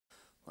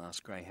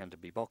Last greyhound to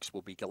be boxed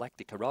will be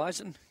Galactic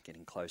Horizon,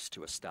 getting close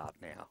to a start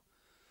now.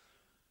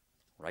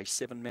 Race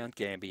 7,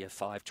 Mt-Gambier,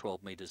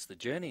 5:12 metres the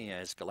journey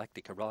as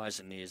Galactic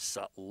Horizon is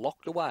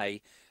locked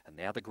away, and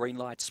now the green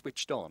light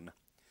switched on.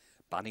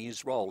 Bunny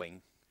is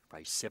rolling.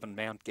 Race 7,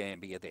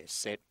 Mt-Gambier, they're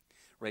set.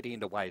 Ready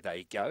and away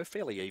they go.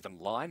 Fairly even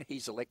line.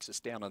 Here's Alexis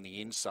down on the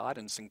inside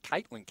and St.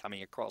 Caitlin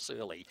coming across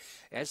early.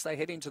 As they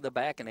head into the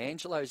back and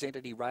Angelo's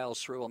Entity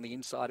rails through on the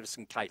inside of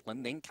St.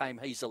 Caitlin. Then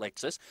came He's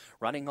Alexis.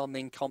 Running on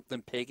then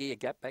Compton Peggy. A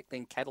gap back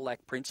then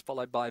Cadillac Prince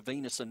followed by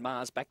Venus and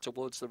Mars. Back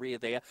towards the rear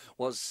there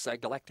was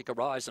Galactic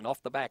Horizon.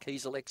 Off the back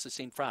He's Alexis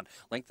in front.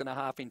 Length and a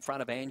half in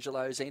front of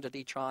Angelo's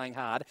Entity trying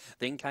hard.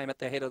 Then came at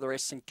the head of the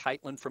rest St.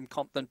 Caitlin from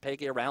Compton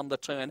Peggy around the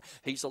turn.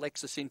 He's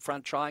Alexis in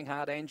front trying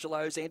hard.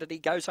 Angelo's Entity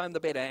goes home the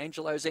better.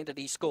 Angelo's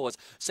Entity scores.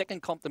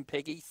 Second, Compton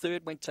Peggy.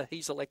 Third went to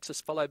He's Alexis,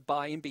 followed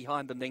by in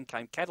behind them. Then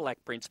came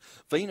Cadillac Prince.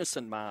 Venus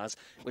and Mars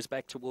was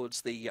back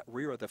towards the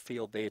rear of the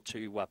field there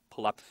to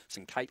pull up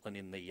St. Caitlin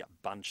in the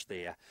bunch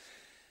there.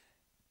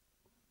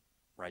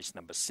 Race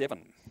number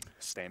 7.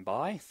 Stand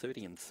by.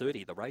 30 and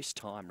 30. The race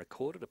time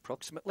recorded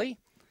approximately.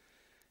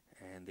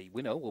 And the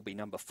winner will be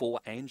number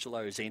 4,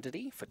 Angelo's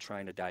Entity, for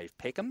trainer Dave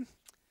Peckham.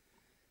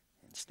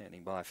 And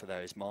standing by for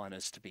those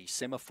minors to be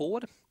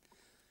semaphored.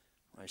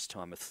 Race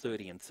time of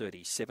 30 and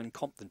 37.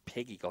 Compton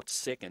Peggy got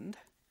second.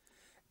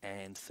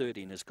 And third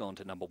in has gone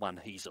to number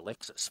 1, He's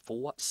Alexis.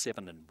 4,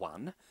 7 and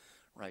 1.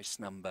 Race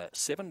number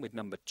 7 with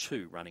number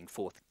 2 running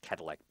fourth,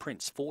 Cadillac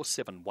Prince. 4,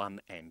 7, 1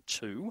 and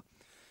 2.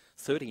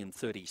 30 and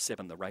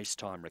 37 the race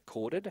time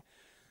recorded.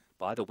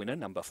 By the winner,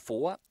 number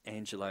 4,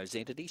 Angelo's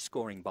Entity,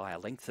 scoring by a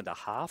length and a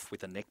half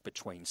with a neck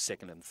between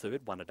second and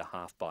third,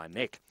 1.5 by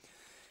neck.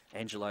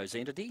 Angelo's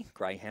Entity,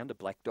 greyhound, a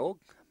black dog.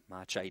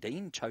 March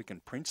 18,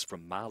 Token Prince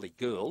from Marley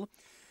Girl.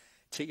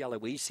 T.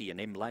 Aloisi and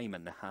M.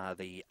 Lehman are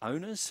the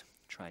owners.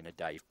 Trainer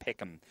Dave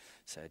Peckham.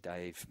 So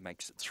Dave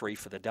makes it 3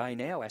 for the day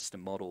now. Aston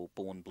Model,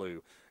 Born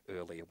Blue,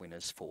 earlier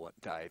winners for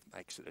Dave.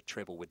 Makes it a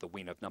treble with the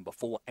win of number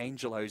 4,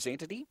 Angelo's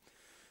Entity.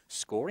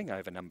 Scoring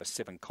over number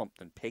 7,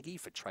 Compton Peggy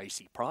for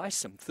Tracy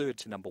Price. And third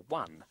to number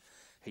 1,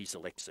 He's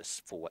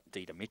Alexis for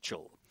Dita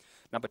Mitchell.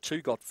 Number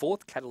 2 got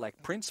fourth,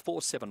 Cadillac Prince,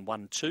 4, 7,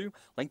 1, 2.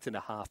 Length and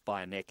a half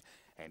by a neck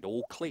and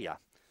all clear.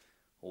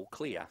 All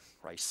clear.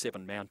 Race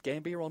 7,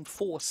 Mt-Gambier on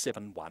 4,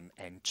 7, 1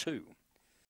 and 2.